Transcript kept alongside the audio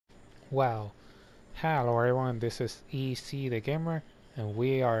Well, hello everyone, this is EC the Gamer, and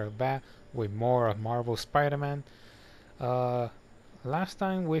we are back with more of Marvel Spider-Man. Uh, Last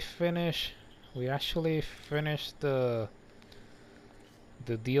time we actually finished the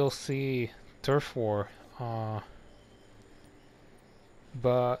DLC Turf War.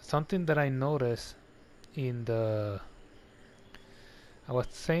 But something that I noticed in I was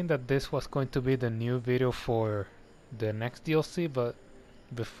saying that this was going to be the new video for the next DLC, but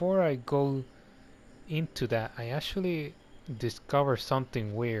before I go into that, I actually discovered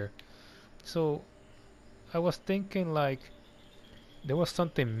something weird. So I was thinking like there was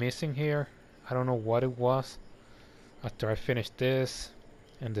something missing here. I don't know what it was. After I finished this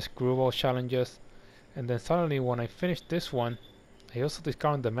and the screwball challenges, and then suddenly when I finished this one, I also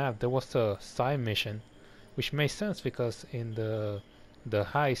discovered on the map there was a side mission, which made sense because in the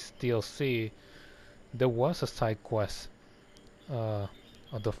heist DLC there was a side quest of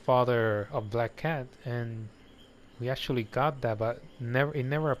the father of Black Cat, and we actually got that, but it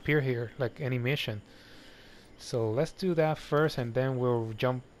never appeared here like any mission. So let's do that first, and then we'll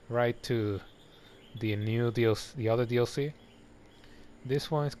jump right to the new DLC, the other DLC. This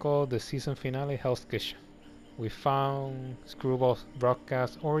one is called the season finale Hell's Kitchen. We found Screwball's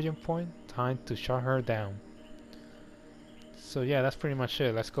broadcast origin point. Time to shut her down. So yeah, that's pretty much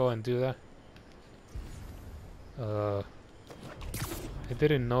it. Let's go and do that. I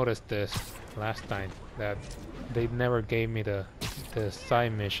didn't notice this last time, that they never gave me the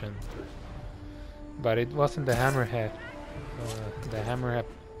side mission, but it wasn't the Hammerhead. The Hammerhead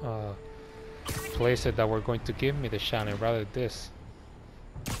playset that were going to give me the challenge, rather this.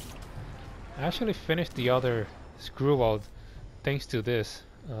 I actually finished the other Screwball thanks to this.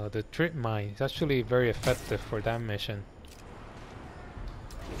 The trip mine is actually very effective for that mission.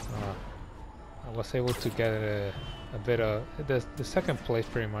 I was able to get a bit of the second place,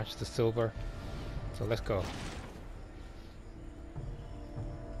 pretty much the silver. So let's go.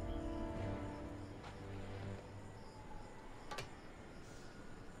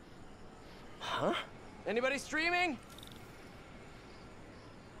 Huh? Anybody streaming?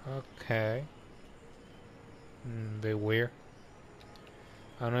 Okay. Bit weird.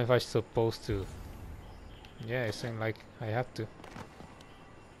 I don't know if I'm supposed to. Yeah, it seems like I have to.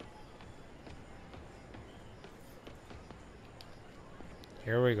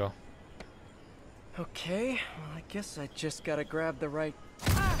 Here we go. Okay, well, I guess I just gotta grab the right...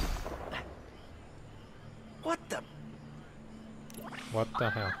 What the... What the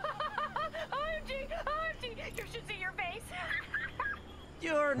hell? OMG! OMG! You should see your face!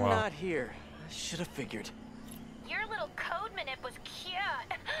 You're Wow. not here. I should have figured. Your little code manip was cute.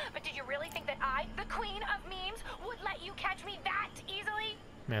 But did you really think that I, the queen of memes, would let you catch me that easily?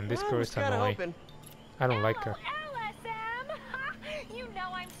 Man, this I girl was is kinda annoying. hoping. I don't like her. LSM! You know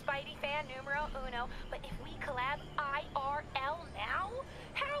I'm Spidey fan numero uno, but if we collab IRL now,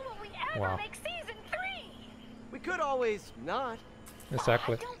 how will we ever Wow. make season 3? We could always not.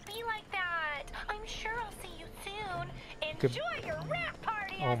 Exactly. Don't be like that. I'm sure I'll see you soon. Could- Enjoy your rap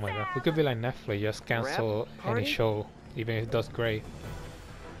party, Oh my god, SM. we could be like Netflix, just cancel Rap any party? show, even if it does great.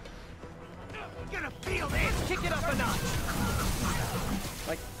 Gonna feel this! Kick it up a notch!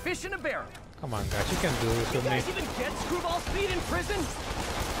 Like fish in a barrel. Come on guys, you can do this You with me. guys even get screwball speed in prison?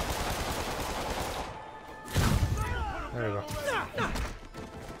 There we go.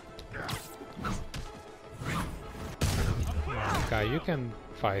 Come on, guy, you can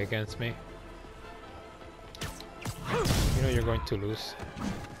fight against me. You know you're going to lose.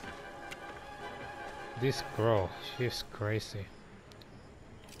 This girl, she's crazy.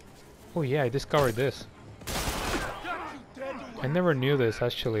 Oh yeah, I discovered this. I never knew this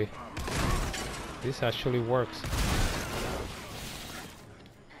actually. This actually works.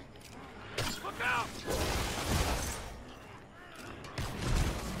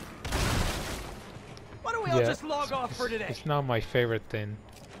 Why don't we all just log off for today? It's not my favorite thing.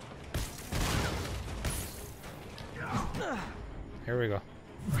 Here we go.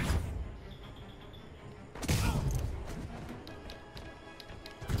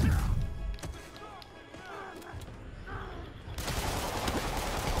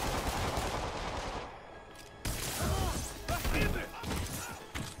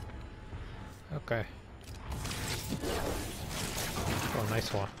 Okay. Oh,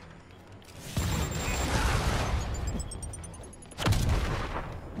 nice one.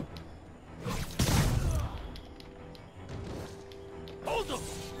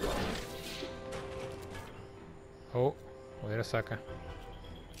 Oh, wait a second.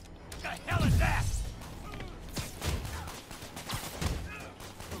 The hell is that?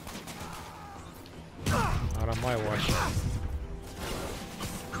 Not on my watch.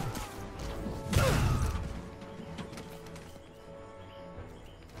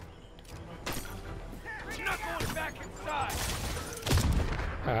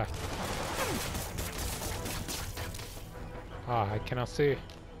 I cannot see.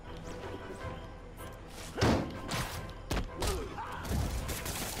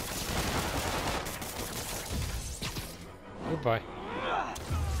 Goodbye.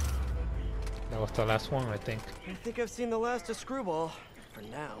 That was the last one, I think. I think I've seen the last of Screwball. For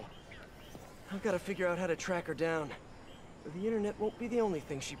now. I've got to figure out how to track her down. But the internet won't be the only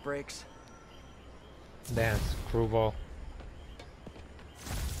thing she breaks. Damn, Screwball.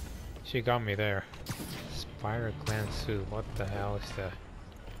 She got me there. Spider Clan suit. What the hell is that?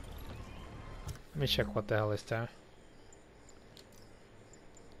 Let me check what the hell is that.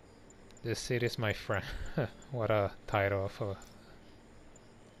 This city is my friend. What a title of a...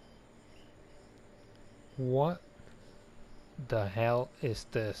 What the hell is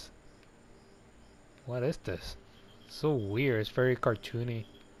this? What is this? So weird. It's very cartoony.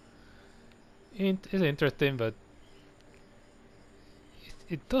 It's interesting, but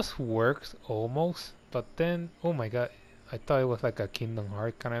it does work almost. But then, oh my god, I thought it was like a Kingdom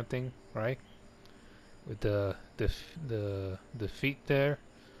Hearts kind of thing, right? With the feet there.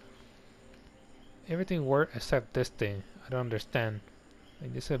 Everything worked except this thing. I don't understand.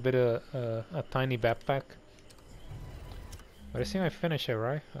 Like, just a bit of a tiny backpack. But I think I finished it,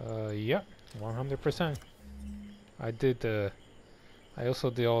 right? Yeah, 100%. I did I also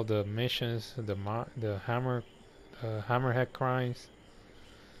did all the missions, the hammerhead crimes.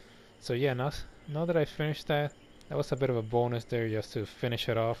 So yeah, now that I finished that was a bit of a bonus there just to finish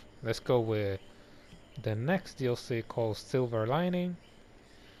it off. Let's go with the next DLC called Silver Lining.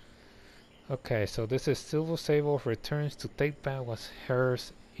 Okay, so this is Silver Sable returns to take back what's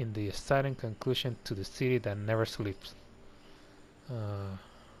hers in the exciting conclusion to the city that never sleeps.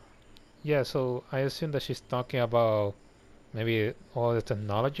 Yeah, so I assume that she's talking about maybe all the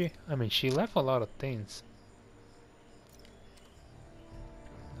technology. I mean, she left a lot of things.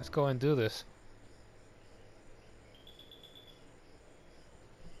 Let's go and do this.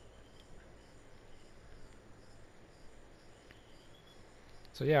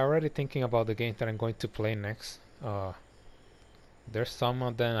 So yeah, already thinking about the games that I'm going to play next. There's some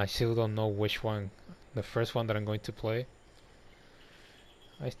of them I still don't know which one, the first one that I'm going to play.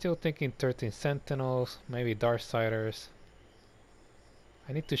 I'm still thinking 13 Sentinels, maybe Darksiders.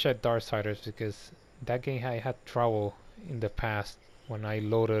 I need to check Darksiders because that game I had trouble in the past when I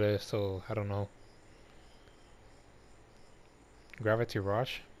loaded it, so I don't know. Gravity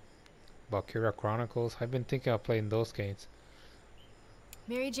Rush, Valkyria Chronicles. I've been thinking of playing those games.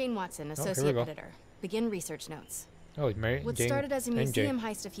 Mary Jane Watson, Associate Editor. Begin research notes. Oh, Mary What Jane started as a NJ. museum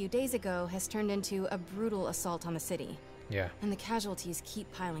heist a few days ago has turned into a brutal assault on the city. Yeah. And the casualties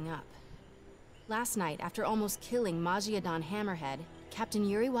keep piling up. Last night, after almost killing Majiadon Hammerhead, Captain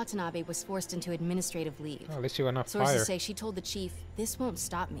Yuri Watanabe was forced into administrative leave. Oh, at least you were not Sources fired. say she told the chief, "This won't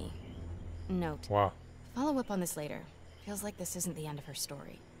stop me." Note. Wow. Follow up on this later. Feels like this isn't the end of her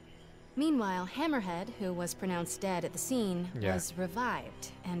story. Meanwhile, Hammerhead, who was pronounced dead at the scene, was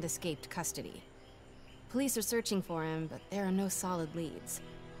revived and escaped custody. Police are searching for him, but there are no solid leads.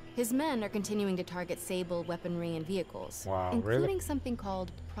 His men are continuing to target Sable weaponry and vehicles, including something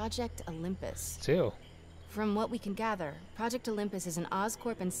called Project Olympus. Still. From what we can gather, Project Olympus is an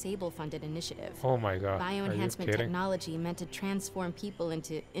Oscorp and Sable-funded initiative. Oh my god. Bioenhancement technology meant to transform people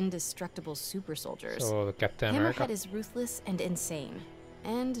into indestructible super soldiers. So Captain America. Hammerhead is ruthless and insane,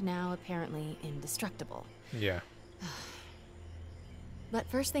 and now apparently indestructible. Yeah. But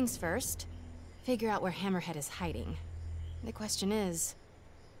first things first, figure out where Hammerhead is hiding. The question is,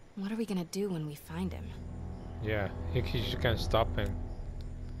 what are we gonna do when we find him? Yeah, you can't stop him.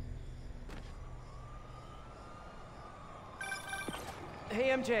 Hey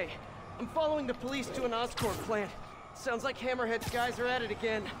MJ, I'm following the police to an Oscorp plant. Sounds like Hammerhead's guys are at it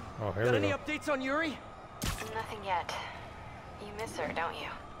again. Oh, here Got we any go. updates on Yuri? Nothing yet. You miss her, don't you?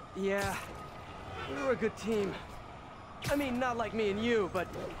 Yeah, we were a good team. I mean, not like me and you, but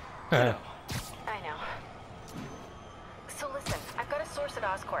you know. I know. So listen, I've got a source at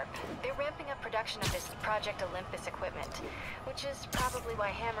Oscorp. They're ramping up production of this Project Olympus equipment, which is probably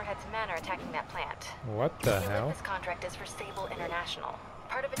why Hammerhead's men are attacking that plant. What the hell? Olympus contract is for Sable International,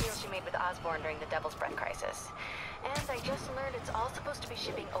 part of a deal she made with Osborn during the Devil's Breath crisis. And I just learned it's all supposed to be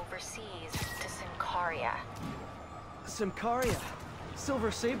shipping overseas to Symkaria. Symkaria? Silver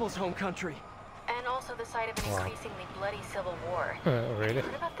Sable's home country. And also the site of an increasingly bloody civil war. Really?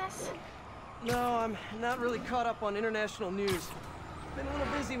 Heard about this? No, I'm not really caught up on international news. Been a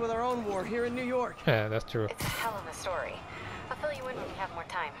little busy with our own war here in New York. Yeah, that's true. It's a hell of a story. I'll fill you in when we have more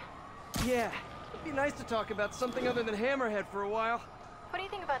time. Yeah, it'd be nice to talk about something other than Hammerhead for a while. What do you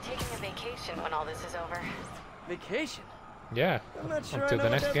think about taking a vacation when all this is over? Vacation? Yeah, I'm not sure until I know the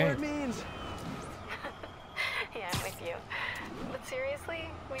what next that word game. means. Yeah, I'm with you. but seriously,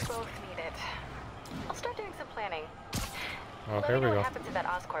 we both need it. I'll start doing some planning. Oh, Let here me know we go. what happens to that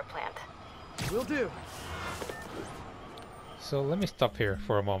Oscorp plant. Will do. So let me stop here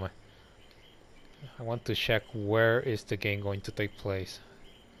for a moment. I want to check where is the game going to take place.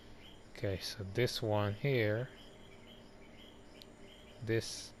 Okay, so this one here,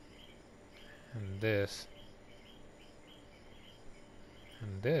 this, and this,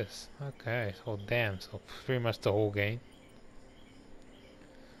 and this. Okay, so damn, so pretty much the whole game.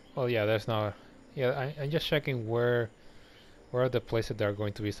 Well, yeah, there's no. Yeah, I'm just checking where are the places that are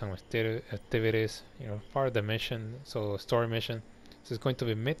going to be some activities. You know, part of the mission. So story mission. So it's going to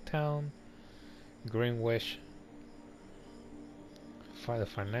be Midtown, Greenwich, the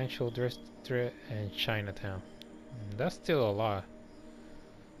financial district, and Chinatown. That's still a lot.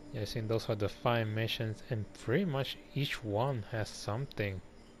 Yeah, I think those are the 5 missions, and pretty much each one has something.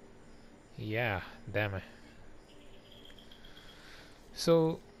 Yeah, damn it.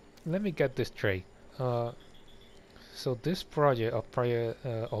 So let me get this straight. So this project of Project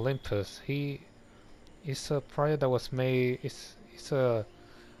Olympus, it's a project that was made. It's a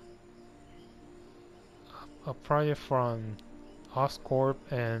project from Oscorp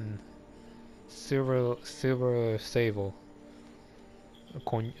and Silver Sable,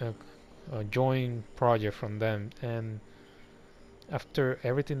 a joint project from them. And after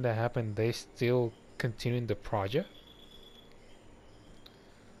everything that happened, they still continuing the project.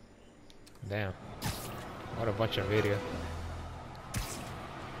 Damn, what a bunch of video.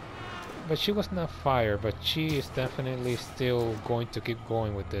 But she was not fired, but she is definitely still going to keep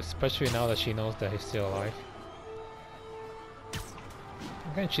going with this, especially now that she knows that he's still alive.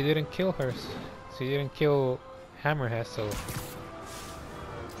 Again, she didn't kill her. She didn't kill Hammerhead, so...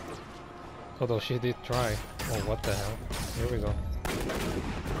 Although she did try. Oh, what the hell? Here we go.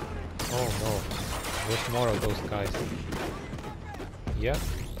 Oh no. There's more of those guys. Yep.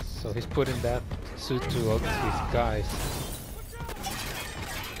 So he's putting that suit to all these guys.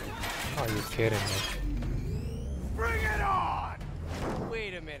 Are you kidding me? Bring it on!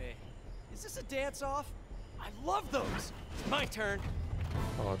 Wait a minute. Is this a dance-off? I love those! My turn.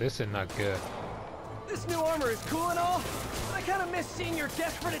 Oh, this is not good. This new armor is cool and all, but I kind of miss seeing your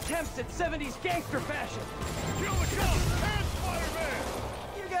desperate attempts at 70s gangster fashion. Kill the cops and Spider-Man!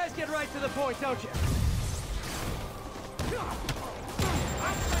 You guys get right to the point, don't you?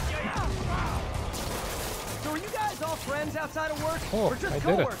 So are you guys all friends outside of work? Oh, or just I did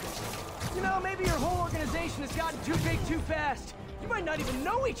it. co-workers? You know, maybe your whole organization has gotten too big too fast. You might not even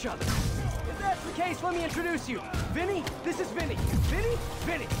know each other. If that's the case, let me introduce you. Vinny, this is Vinny. Vinny,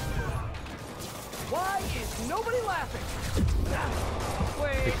 Vinny. Why is nobody laughing?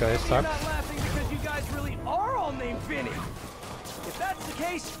 Wait, Because it maybe you're sucks. not laughing because you guys really are all named Vinny. If that's the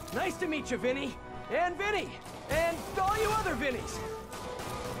case, nice to meet you, Vinny. And Vinny. And all you other Vinnies.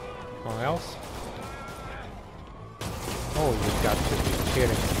 Anyone else? Oh, you got to be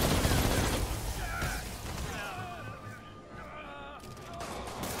kidding me.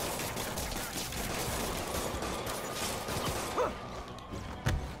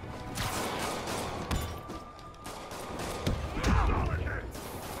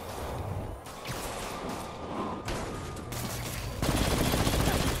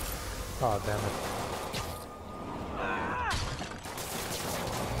 Oh, damn it.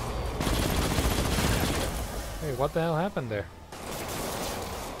 Hey, what the hell happened there?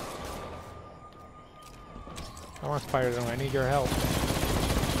 Come on, Spider-Man, I need your help.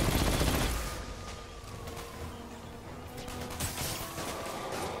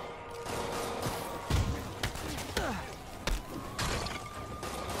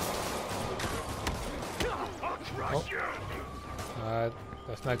 Oh.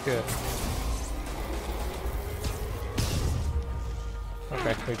 That's not good.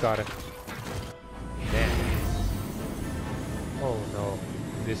 Okay, we got it. Damn. Oh no.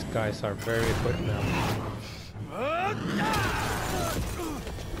 These guys are very equipped now.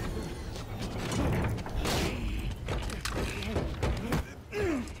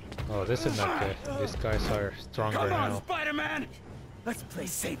 Oh, this is not good. These guys are stronger Come on, now. Spider-Man! Let's play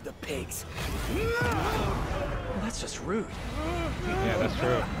Save the Pigs. Well, that's just rude. Yeah, that's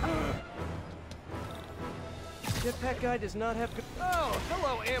true. Jetpack guy does not have good... Oh,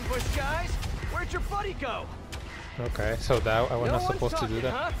 hello, ambush guys! Where'd your buddy go? Okay, so that I was No not one's supposed to do talking,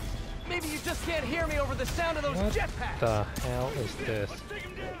 that. huh? Maybe you just can't hear me over the sound of those What jetpacks. the hell is this?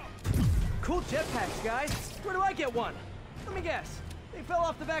 Cool jetpacks, guys. Where do I get one? Let me guess. They fell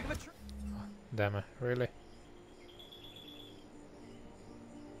off the back of a truck. Damn it, really?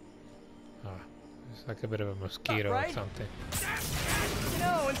 Ah, it's like a bit of a mosquito Right? or something. You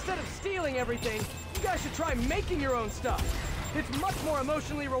know, instead of stealing everything, you guys should try making your own stuff. It's much more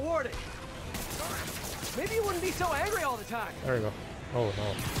emotionally rewarding. Maybe you wouldn't be so angry all the time. There we go. Oh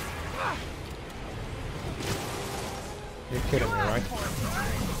no. You're kidding me, right?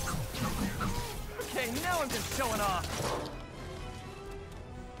 Okay, now I'm just showing off.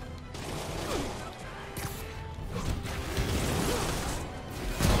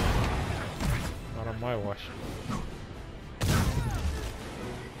 Not on my watch.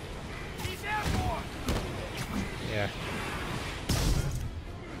 Yeah.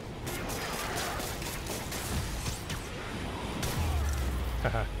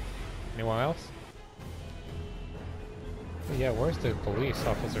 Haha. Anyone else? Yeah, where's the police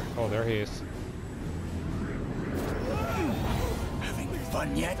officer? Oh, there he is. Having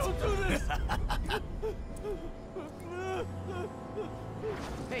fun yet? Don't do this!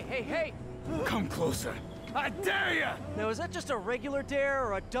 Hey, hey, hey! Come closer. I dare ya! Now, is that just a regular dare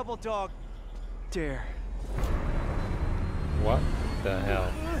or a double dog dare? What the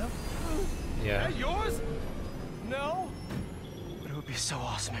hell? Yeah. That yours? No? But it would be so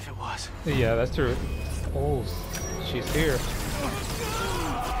awesome if it was. Yeah, that's true. Oh, she's here.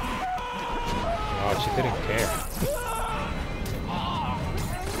 Oh, she didn't care.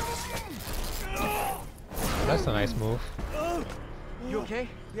 That's a nice move. You okay?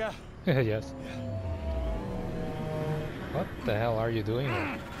 Yeah. Yes. What the hell are you doing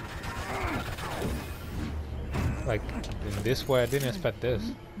here? Like, in this way, I didn't expect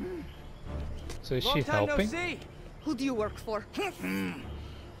this. So is Long she time helping? no see. Who do you work for?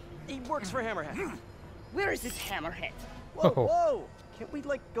 He works for Hammerhead. Where is this hammerhead? Whoa, Oh. whoa! Can't we,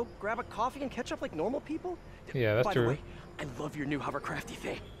 like, go grab a coffee and catch up like normal people? Yeah, that's By true. the way, I love your new hovercrafty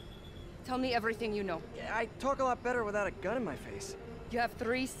thing. Tell me everything you know. Yeah, I talk a lot better without a gun in my face. You have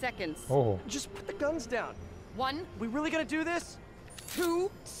 3 seconds. Oh, Just put the guns down. 1, We really gonna do this? 2,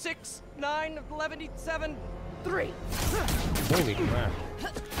 6, 9, 11, 7. 3. holy crap.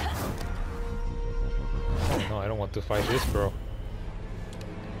 Oh no, I don't want to fight this girl.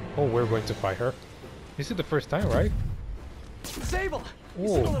 Oh, we're going to fight her. This is the first time, right? Sable, you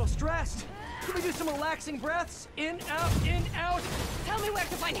seem a Ooh. little stressed. Can we do some relaxing breaths? In, out, in, out. Tell me where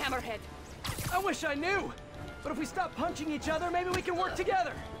to find Hammerhead. I wish I knew. But if we stop punching each other, maybe we can work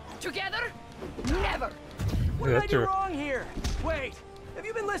together. Together? Never. What did I That's do true. wrong here? Wait, have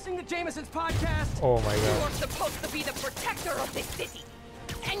you been listening to Jameson's podcast? Oh my You god. are supposed to be the protector of this city.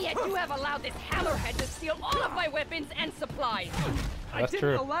 And yet you have allowed this Hammerhead to steal all of my weapons and supplies. I That's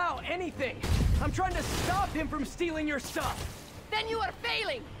didn't true. allow anything. I'm trying to stop him from stealing your stuff. Then you are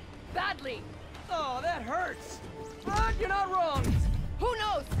failing. Badly. Oh, that hurts. But you're not wrong. Who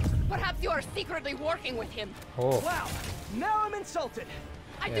knows? Perhaps you are secretly working with him. Oh, Wow, now I'm insulted.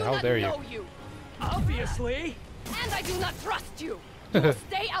 I Yeah, do how not dare you. know you. Obviously. And I do not trust you. You will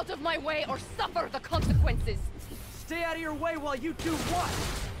stay out of my way or suffer the consequences. Stay out of your way while you do what?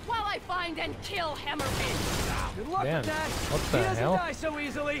 While I find and kill Hammerhead. Good luck Damn, with that. what He the doesn't hell? die so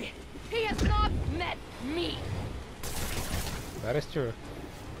easily. He has not met me. that is true.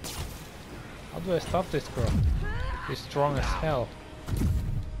 How do I stop this girl? She's strong as hell.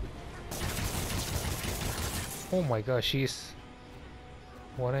 Oh my god, she's...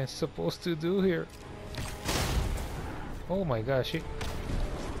 What am I supposed to do here? Oh my god, she...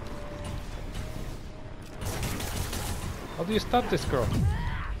 How do you stop this girl?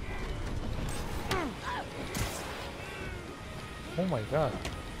 Oh my god.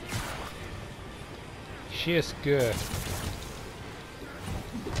 She is good.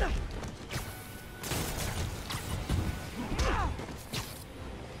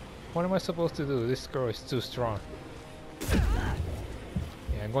 What am I supposed to do? This girl is too strong.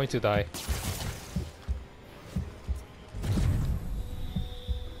 Yeah, I'm going to die.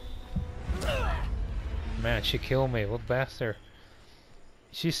 Man, she killed me. What bastard.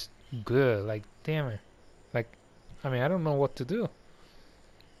 She's good. Like, damn it. Like, I mean, I don't know what to do.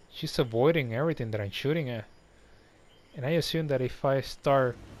 She's avoiding everything that I'm shooting at. And I assume that if I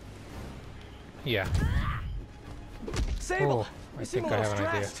start... Yeah. Sable, Oh, I you seem a think I little have an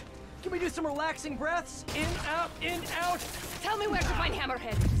idea. stressed. Can we do some relaxing breaths? In, out. Tell me where to find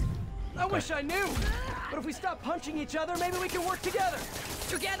Hammerhead. I wish I knew. But if we stop punching each other, maybe we can work together.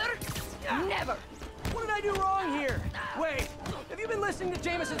 Together? Never. What did I do wrong here? Wait, have you been listening to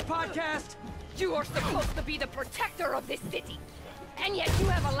Jameson's podcast? You are supposed to be the protector of this city. And yet you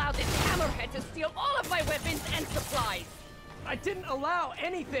have allowed this Hammerhead to steal all of my weapons and supplies. I didn't allow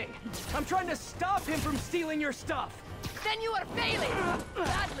anything. I'm trying to stop him from stealing your stuff. Then you are failing.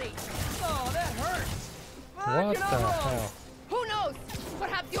 Badly. Oh, that hurts. But What you're the not wrong. hell? Who knows?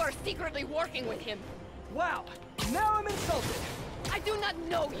 Perhaps you are secretly working with him. Wow, now I'm insulted. I do not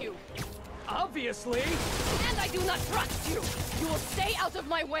know you. Obviously. And I do not trust you. You will stay out of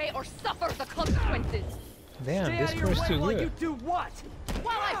my way or suffer the consequences. Damn, Stay this out of your girl's way too while good. you do what?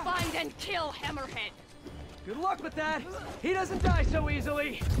 While I find and kill Hammerhead. Good luck with that. He doesn't die so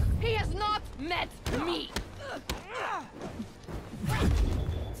easily. He has not met me.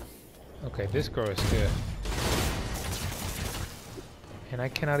 Okay, this girl is good. And I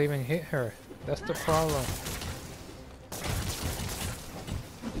cannot even hit her. That's the problem.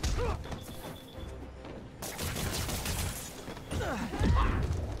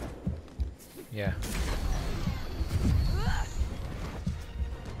 Yeah.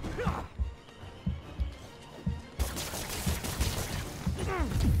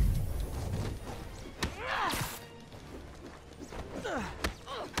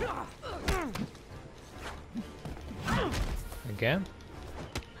 Again?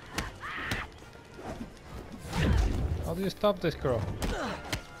 How do you stop this girl?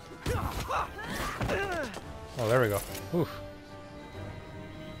 Oh, there we go. Oof.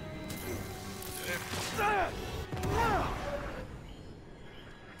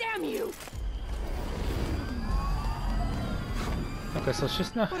 Damn you! Okay, so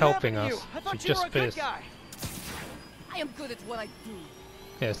she's not What helping happened to us. you? I thought She's you were just a good pissed. guy. I am good at what I do,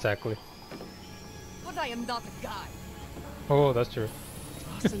 Yeah, exactly. but I am not a guy. Oh, that's true.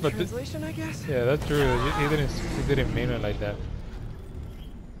 Lost in But translation, I guess. Yeah, that's true. He didn't mean it like that.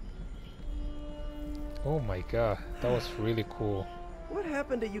 Oh my god, that was really cool. What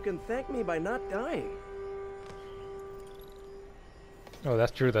happened to you can thank me by not dying? Oh,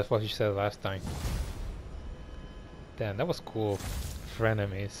 that's true. That's what you said last time. Damn, that was cool.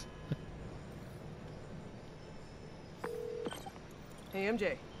 Frenemies. Hey,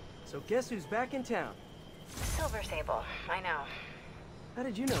 MJ. So guess who's back in town? Silver Sable, I know. How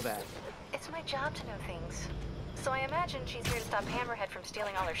did you know that? It's my job to know things. So I imagine she's here to stop Hammerhead from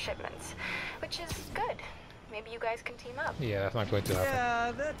stealing all her shipments. Which is good. Maybe you guys can team up. Yeah, that's not going to happen.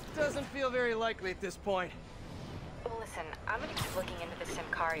 Yeah, that doesn't feel very likely at this point. Well, listen, I'm gonna keep looking into the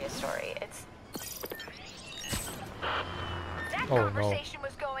Simcaria story. It's... That Oh, no. conversation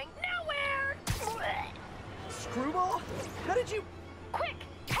was going nowhere! Screwball? How did you... Quick!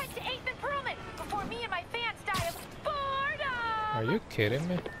 Head to 8th and Perlman before me and my fans die of boredom! Are you kidding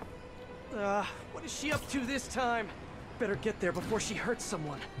me? What is she up to this time? Better get there before she hurts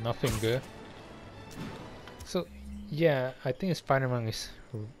someone. Nothing good. So, yeah, I think Spider-Man is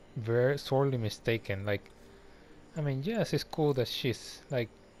very sorely mistaken. Like, I mean, yes, it's cool that she's like,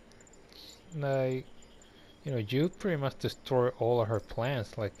 you know, you pretty much destroyed all of her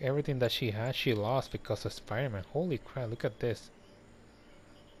plans. Like everything that she had, she lost because of Spider-Man. Holy crap! Look at this.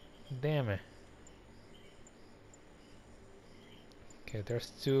 Damn it. Okay,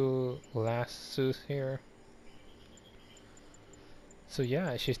 there's two last suits here. So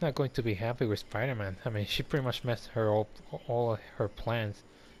yeah, she's not going to be happy with Spider-Man. I mean, she pretty much messed her all of her plans.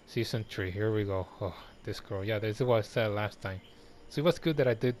 Season 3, here we go. Oh, this girl. Yeah, this is what I said last time. So it was good that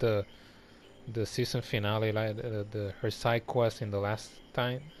I did the season finale, like her side quest in the last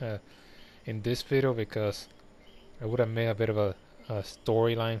time in this video, because I would have made a bit of a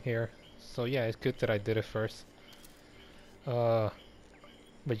storyline here. So yeah, it's good that I did it first. But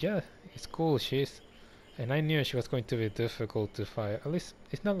yeah, it's cool. And I knew she was going to be difficult to fight. At least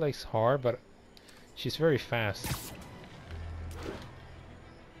it's not like it's hard, but she's very fast.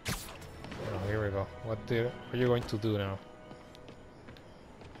 Oh, here we go. What are you going to do now?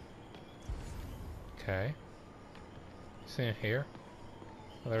 Okay. See in here.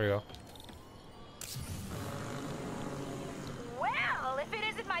 Oh, there we go. Well, if it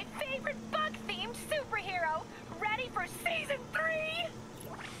isn't my favorite bug-themed superhero, ready for season 3?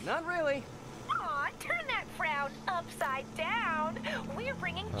 Not really. Aw, turn that frown upside down. We're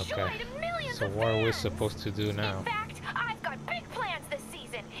bringing joy Okay. to millions So of what are we fans. supposed to do now? In fact, I've got big plans this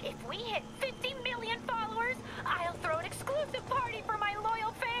season. If we hit 50 million followers, I'll throw an exclusive party for my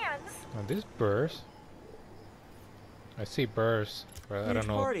loyal fans. Oh, this burst. I see bursts, but I don't Huge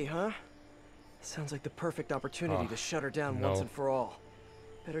know. party, huh? Sounds like the perfect opportunity Oh, to shut her down no. once and for all.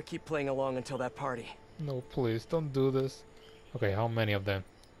 Better keep playing along until that party. No, please don't do this. Okay, how many of them?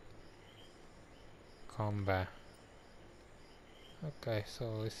 Combat. Okay,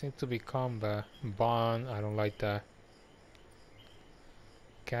 so it seems to be combat. Bond, I don't like that.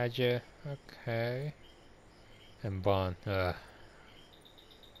 Gadget, okay. And Bond, I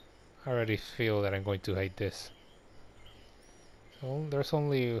already feel that I'm going to hate this. So there's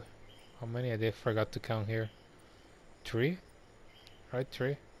only, how many I did forgot to count here? 3? Right,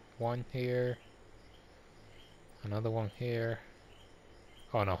 3. 1 here. Another one here.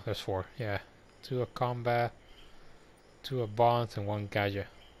 Oh no, there's 4, yeah. 2 are combat, 2 are bonds, and 1 gadget.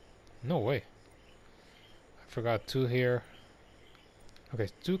 No way. I forgot 2 here. Okay,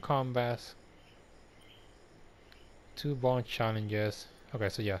 2 combats. 2 bond challenges. Okay,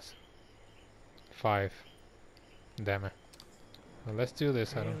 so yes. 5. Damn it. Well, let's do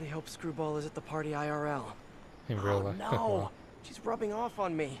this. I really hope Screwball is at the party IRL. In real life. No! Wow. She's rubbing off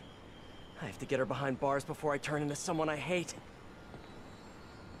on me. I have to get her behind bars before I turn into someone I hate.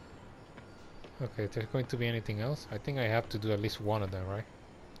 Okay, there's going to be anything else? I think I have to do at least one of them, right?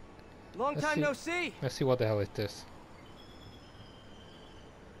 Long Let's time see. no see! Let's see what the hell is this.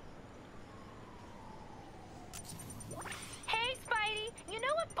 Hey, Spidey, you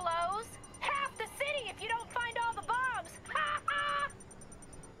know what blows? Half the city if you don't find all the bombs! Ha ha!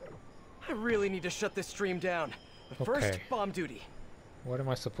 I really need to shut this stream down. But first, Okay. bomb duty. What am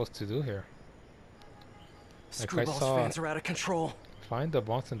I supposed to do here? Like I Screwball's saw, fans are out of control. find the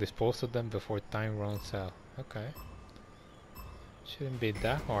bombs and dispose of them before time runs out. Okay. Shouldn't be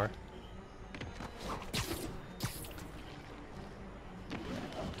that hard.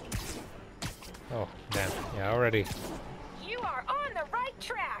 Oh, damn. Yeah, already. You are on the right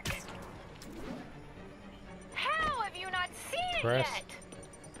track! How have you not seen Press. it yet?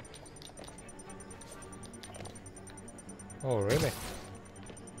 Oh, really?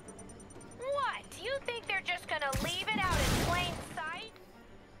 What? Do you think they're just gonna leave it out in plain sight?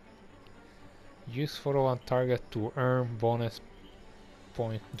 Use photo on target to earn bonus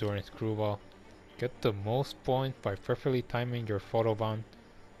points during Screwball. Get the most points by perfectly timing your photo bomb.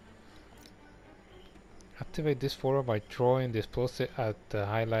 Activate this photo by throwing the explosive at the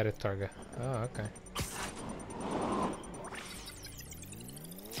highlighted target. Oh, okay.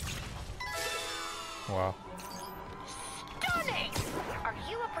 Wow. Stunning! Are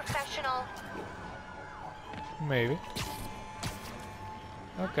you a professional? Maybe.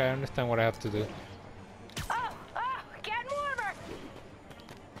 Okay, I understand what I have to do. Getting warmer!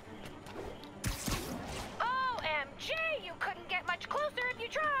 OMG, you couldn't get much closer if you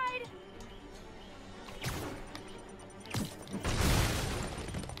tried!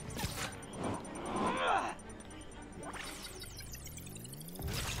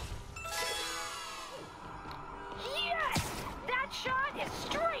 Yes! That shot is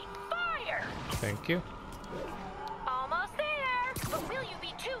straight fire! Thank you. Almost there, but will you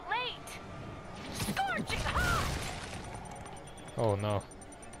be too late? Scorching hot! Oh no.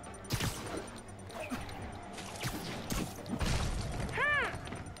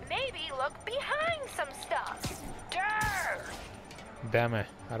 Maybe look behind some stuff. Durr! Damn it.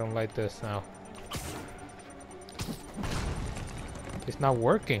 I don't like this now. It's not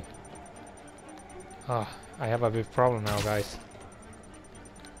working. Ah, I have a big problem now, guys.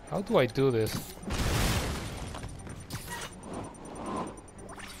 How do I do this?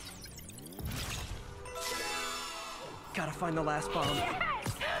 Gotta find the last bomb.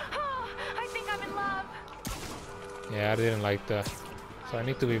 Yes! Oh, I think I'm in love. Yeah, I didn't like that. So I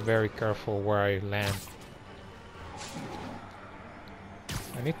need to be very careful where I land.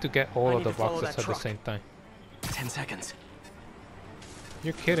 I need to get all I of need the to follow boxes that at the truck. same time. 10 seconds.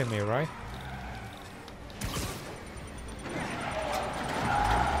 You're kidding me, right?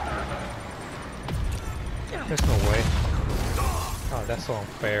 There's no way. Oh, that's so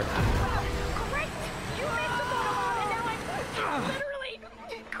unfair. Great! You made the photo bomb and now I'm literally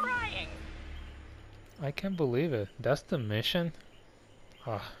crying. I can't believe it. That's the mission?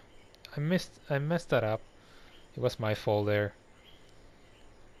 Ah, I messed that up. It was my fault there.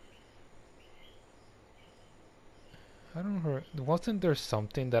 I don't know. Wasn't there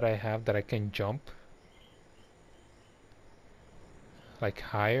something that I have that I can jump? Like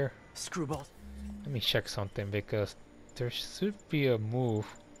higher? Screwball. Let me check something because there should be a move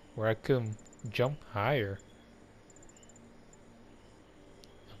where I can jump higher.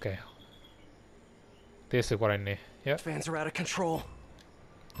 Okay. This is what I need. Yep, Fans are out of control.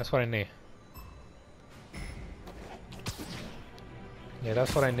 that's what I need. Yeah,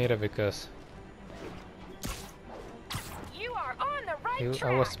 that's what I needed because You are on the right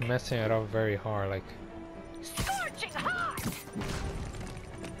track. I was messing it up very hard. Like, Scorching hot!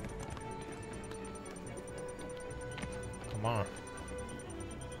 come on.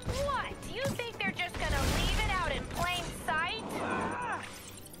 What? Do you think they're just gonna leave it out in plain sight?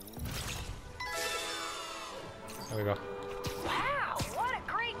 There we go. Wow, what a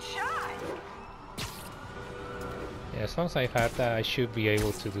great shot! Yeah, as long as I've had that, I should be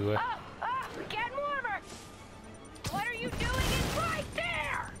able to do it. Getting warmer! What are you doing? It's right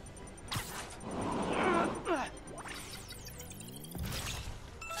there!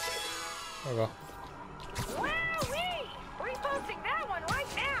 There we go. Wowee! Reposting that one right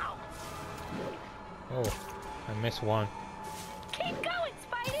now! Oh, I missed one. Keep going,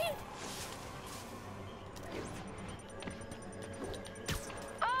 Spidey!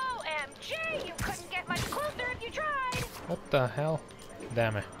 What the hell?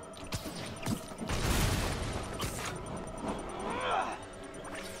 Damn it.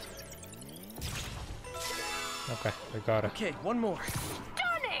 Okay, we got it. Okay, one more.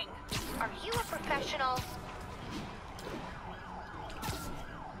 Stunning! Are you a professional?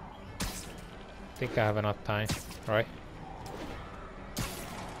 Think I have enough time, right?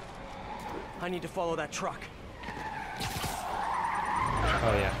 I need to follow that truck.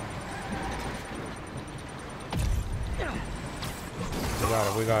 Oh yeah. We got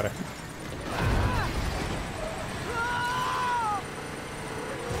it, we got it.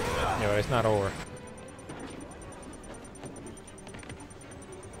 Yeah, but it's not over.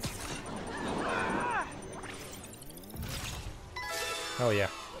 Oh yeah,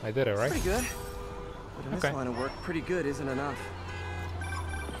 I did it, right? Pretty good. But in Okay. this line of work, pretty good isn't enough.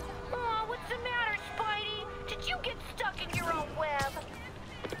 Oh, what's the matter, Spidey? Did you get stuck in your own web?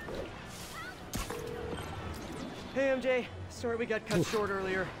 Hey, MJ. Sorry we got cut short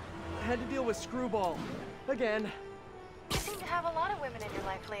earlier. I had to deal with Screwball. Again. You seem to have a lot of women in your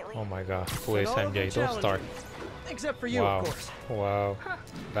life lately. Oh my god, please all of them MJ, don't start. Except for you, Wow, of course. wow, Huh.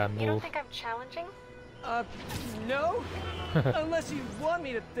 bad You don't move. think I'm challenging? No? Unless you want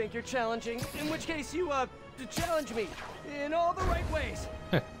me to think you're challenging, in which case you, to challenge me in all the right ways.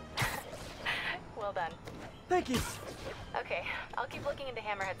 Well done. Thank you. Okay, I'll keep looking into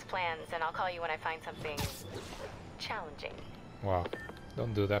Hammerhead's plans, and I'll call you when I find something challenging. Wow,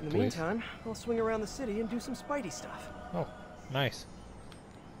 don't do that, In the please. meantime, I'll swing around the city and do some Spidey stuff. Oh, nice.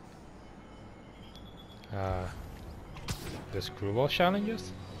 The screwball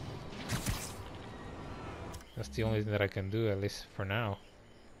challenges? That's the only thing that I can do, at least for now.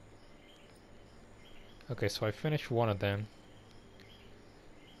 Okay, so I finished one of them.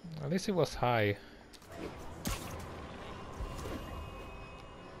 At least it was high.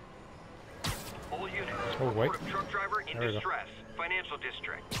 All units. Oh, wait. Report of truck driver in There we go. distress. Financial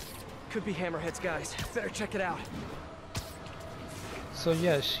district. Could be Hammerhead's guys. Better check it out. So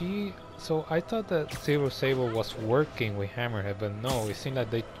yeah, so I thought that Silver Sable was working with Hammerhead, but no, it seems like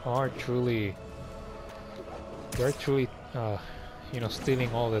they're truly, you know,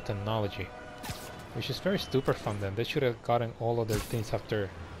 stealing all the technology, which is very stupid from them. They should have gotten all of their things after.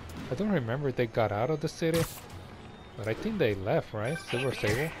 I don't remember if they got out of the city, but I think they left, right? Silver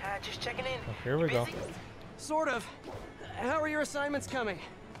Sable. Just checking in. Oh, here we go. Sort of. How are your assignments coming?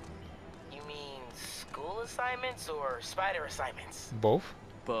 You mean school assignments or spider assignments? Both.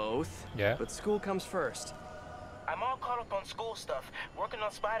 Both. Yeah. But school comes first. I'm all caught up on school stuff, working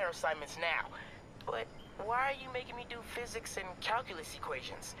on spider assignments now. But why are you making me do physics and calculus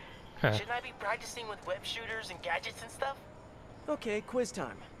equations? Shouldn't I be practicing with web shooters and gadgets and stuff? Okay, quiz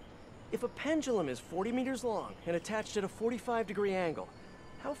time. If a pendulum is 40 meters long and attached at a 45-degree angle,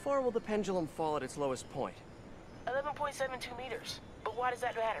 how far will the pendulum fall at its lowest point? 11.72 meters. But why does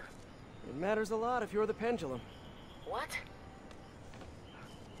that matter? It matters a lot if you're the pendulum. What?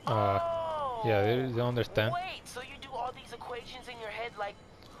 Yeah, they understand. Wait, so you do all these equations in your head like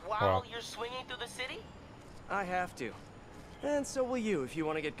while Wow. you're swinging through the city? I have to. And so will you if you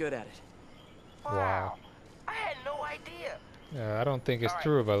want to get good at it. Wow. I had no idea. I don't think it's Alright,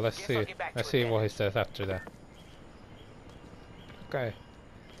 true, but let's guess see. I'll get back to Let's it see then. what he says after that. Okay.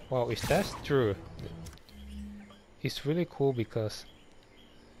 Well, if that's true, it's really cool because,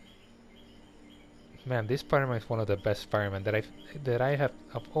 man, this Spider-Man is one of the best Spider-Man that I have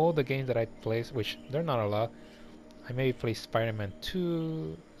of all the games that I played, which they're not a lot. I maybe played Spider-Man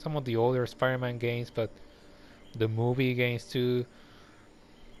 2, some of the older Spider-Man games, but the movie games too.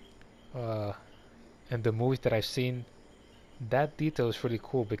 And the movies that I've seen, that detail is really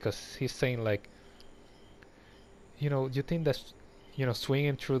cool because he's saying like, you know, you think that's, you know,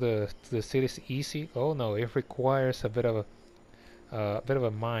 swinging through the city is easy? Oh no, it requires a bit of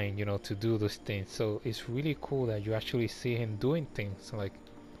a mind, you know, to do those things. So it's really cool that you actually see him doing things like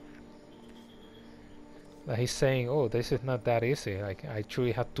he's saying, oh, this is not that easy. Like I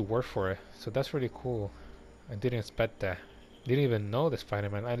truly had to work for it. So that's really cool. I didn't expect that. Didn't even know the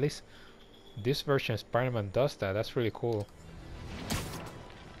Spider-Man. At least this version of Spider-Man does that. That's really cool.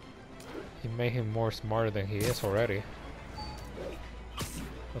 He made him more smarter than he is already.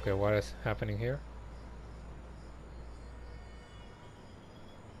 Okay, what is happening here?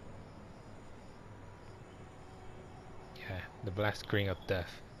 Yeah, the black screen of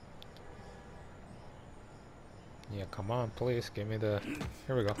death. Yeah, come on, please, give me the...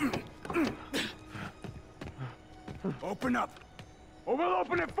 Here we go. Open up, or we'll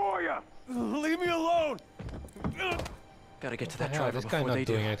open it for you. Leave me alone. Gotta get to What that the hell? driver This guy before they not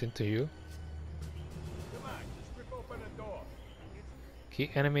do. doing anything to you. Come on, just rip open the door.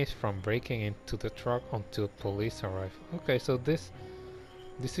 Keep enemies from breaking into the truck until police arrive. Okay, so this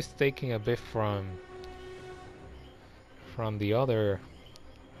is taking a bit from the other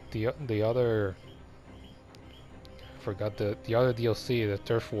forgot the other DLC, the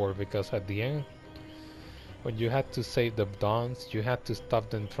Turf War, because at the end when you had to save the Dons, you had to stop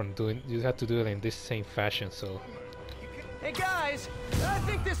them from doing, you had to do it in this same fashion. So hey guys, I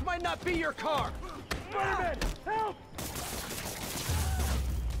think this might not be your car. Spider-Man, help!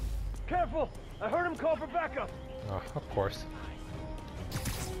 Careful! I heard him call for backup. oh, of course.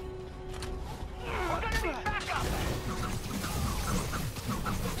 We're gonna need backup!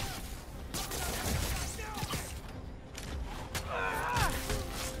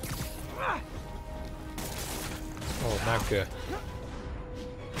 Oh, not good.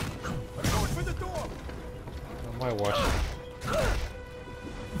 Going for the door. On my watch.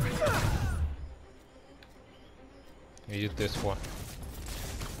 Use this one.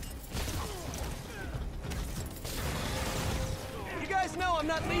 You guys know I'm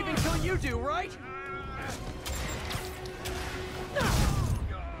not leaving till you do, right?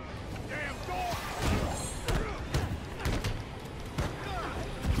 Damn door!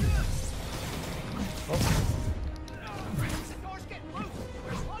 The door's getting loose!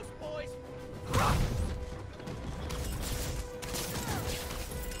 We're close, boys!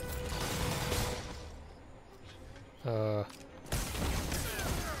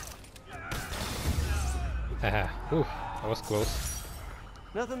 Haha. Ooh, that was close.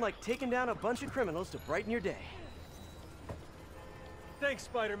 Nothing like taking down a bunch of criminals to brighten your day. Thanks,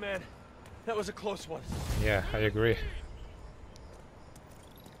 Spider-Man. That was a close one. Yeah, I agree.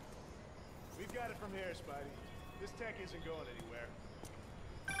 We've got it from here, Spidey. This tech isn't going anywhere.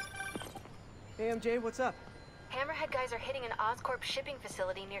 Hey, MJ, what's up? Hammerhead guys are hitting an Oscorp shipping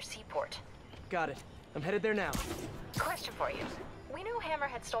facility near Seaport. Got it. I'm headed there now. Question for you. We knew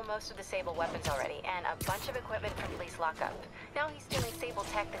Hammerhead stole most of the Sable weapons already, and a bunch of equipment from police lockup. Now he's stealing Sable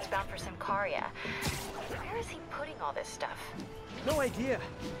tech that's bound for Symkaria. Where is he putting all this stuff? No idea.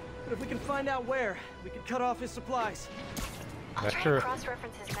 But if we can find out where, we can cut off his supplies. I'll That's try true. to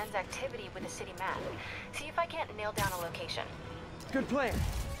cross-reference his men's activity with the city map. See if I can't nail down a location. Good plan.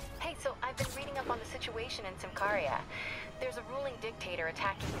 Hey, so I've been reading up on the situation in Symkaria. There's a ruling dictator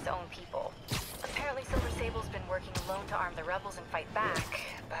attacking his own people. Apparently Silver Sable's been working alone to arm the rebels and fight back,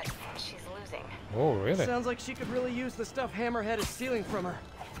 but she's losing. Oh, really? Sounds like she could really use the stuff Hammerhead is stealing from her.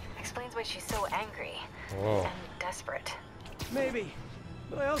 Explains why she's so angry Whoa. and desperate. Maybe.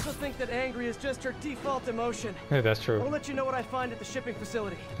 But I also think that angry is just her default emotion. That's I'll true. let you know what I find at the shipping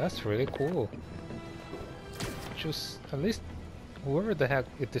facility. That's really cool. Just at least whoever the heck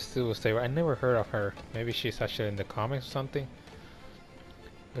it is Silver Sable, I never heard of her. Maybe she's actually in the comics or something.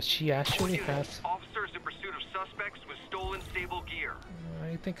 But she actually has. Officers in pursuit of suspects with stolen Sable gear.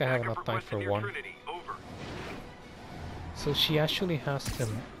 I think I have enough time for one. Trinity. Over. So she actually has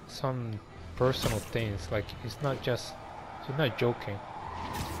some personal things. Like it's not just, she's not joking.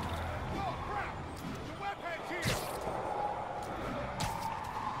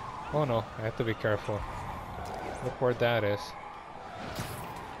 Oh no, I have to be careful. Look where that is.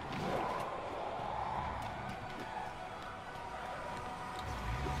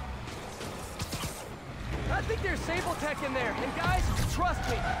 I think there's Sable tech in there. And guys, trust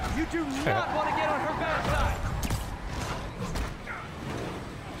me, you do not want to get on her bad side.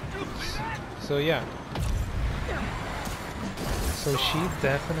 So yeah. So she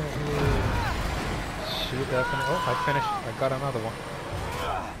definitely. Oh, I finished. I got another one.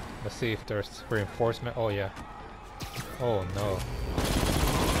 Let's see if there's reinforcement. Oh yeah. Oh no.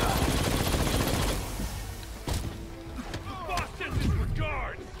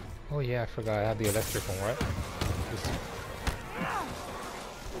 Oh yeah, I forgot I had the electric one, right? This-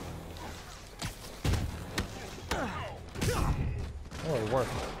 Oh, it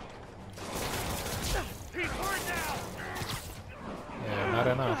worked. Yeah, not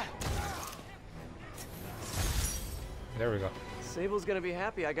enough. There we go. Sable's gonna be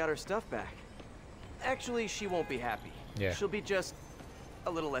happy I got her stuff back. Actually, she won't be happy. Yeah. She'll be just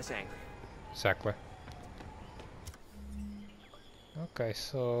a little less angry. Exactly. Okay,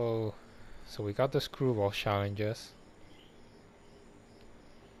 so we got the screwball challenges.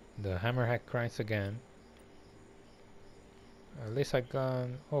 The hammerhead crimes again. At least I got.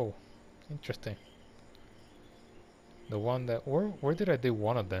 Oh, interesting. The one that where did I do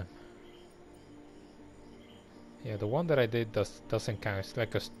one of them? Yeah, the one that I did doesn't count. It's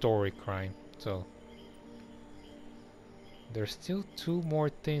like a story crime. So there's still 2 more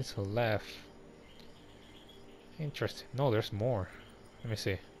things left. Interesting. No, there's more. Let me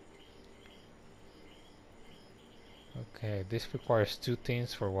see. Okay, this requires 2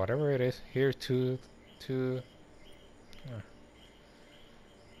 things for whatever it is. Here, two. Ah.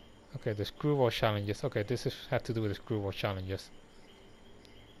 Okay, the screwball challenges. Okay, this is have to do with the screwball challenges.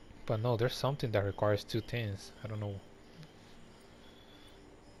 But no, there's something that requires 2 things. I don't know.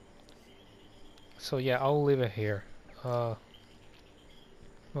 So yeah, I'll leave it here. But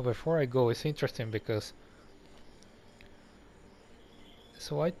before I go, it's interesting because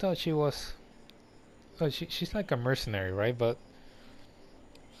so I thought she was she's like a mercenary, right? But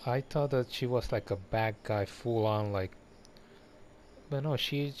I thought that she was like a bad guy, full on like. But no,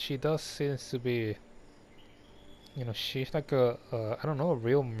 she does seems to be. You know, she's like I don't know, a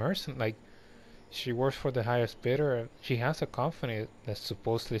real mercenary. Like she works for the highest bidder. And she has a company that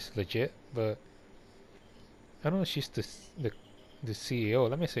supposedly is legit, but I don't know. She's the CEO.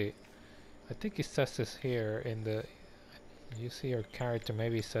 Let me see. I think it says this here in the. You see her character.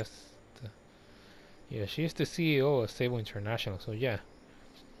 Maybe it says. Yeah, she's the CEO of Sable International. So yeah.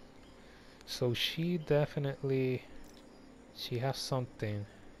 So she definitely. She has something.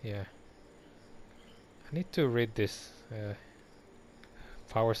 Yeah. I need to read this.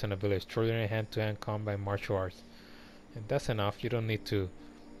 Powers and abilities: extraordinary hand-to-hand combat, martial arts, and that's enough. You don't need to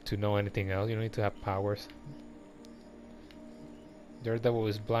know anything else. You don't need to have powers. Daredevil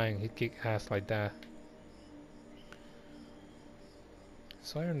is blind. He kick ass like that.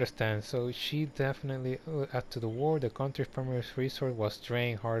 So I understand. So she definitely after the war, the country's primary resource was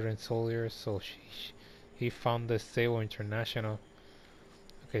drained, hardened soldiers. So he founded Sable International.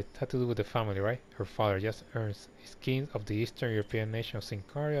 Okay, it had to do with the family, right? Her father just earns his king of the Eastern European nation of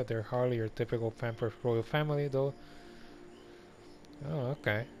Sincaria. They're hardly your typical pampered royal family, though. Oh,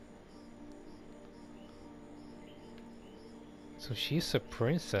 okay. So she's a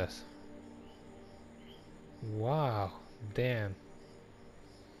princess. Wow, damn.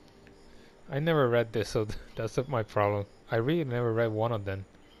 I never read this, so that's my problem. I really never read one of them.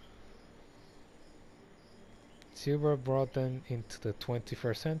 Silver brought them into the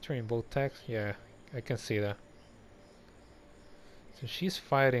 21st century in both texts. Yeah, I can see that. So she's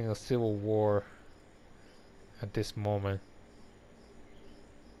fighting a civil war at this moment.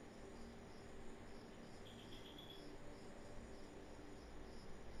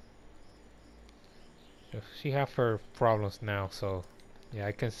 She have her problems now, so yeah,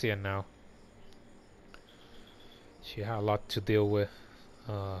 I can see it now. She had a lot to deal with.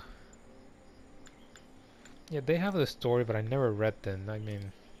 Yeah, they have the story, but I never read them. I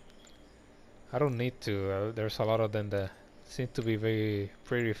mean, I don't need to. There's a lot of them that seem to be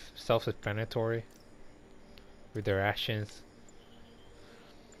pretty self-explanatory with their actions.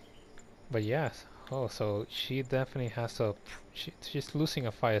 But yes, oh, so she definitely has a. She's losing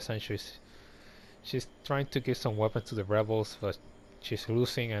a fight essentially. She's trying to give some weapons to the rebels, but she's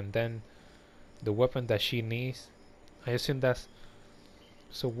losing, and then the weapon that she needs, I assume that's.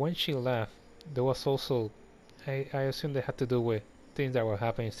 So when she left, there was also. I assume they had to do with things that were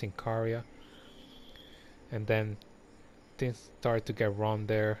happening in Sincaria, and then things started to get wrong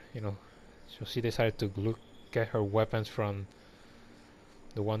there, you know. So she decided to get her weapons from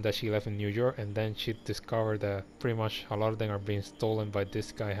the one that she left in New York, and then she discovered that pretty much a lot of them are being stolen by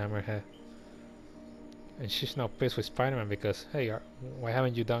this guy Hammerhead. And she's now pissed with Spider-Man because, hey, why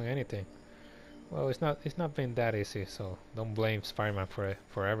haven't you done anything? Well, it's not been that easy, so don't blame Spider-Man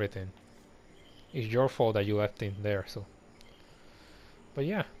for everything. It's your fault that you left him there. So, but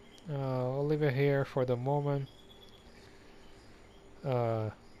yeah, I'll leave it here for the moment.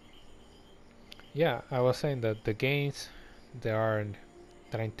 Yeah, I was saying that the games that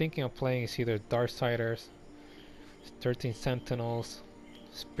I'm thinking of playing is either Darksiders, 13 Sentinels,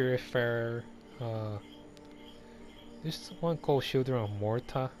 Spiritfarer. This one called Children of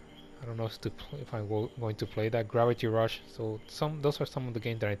Morta. I don't know if I'm going to play that. Gravity Rush. So those are some of the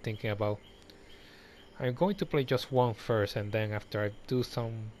games that I'm thinking about. I'm going to play just one first, and then after I do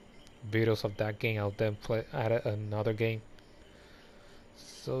some videos of that game, I'll then add another game.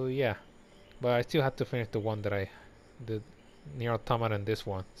 So yeah, but I still have to finish the one that the Nier Automata and this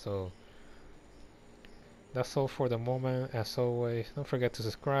one. So that's all for the moment. As always, don't forget to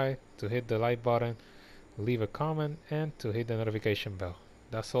subscribe, to hit the like button, leave a comment, and to hit the notification bell.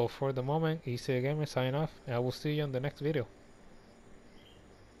 That's all for the moment. Easy Gamer signing off, and I will see you in the next video.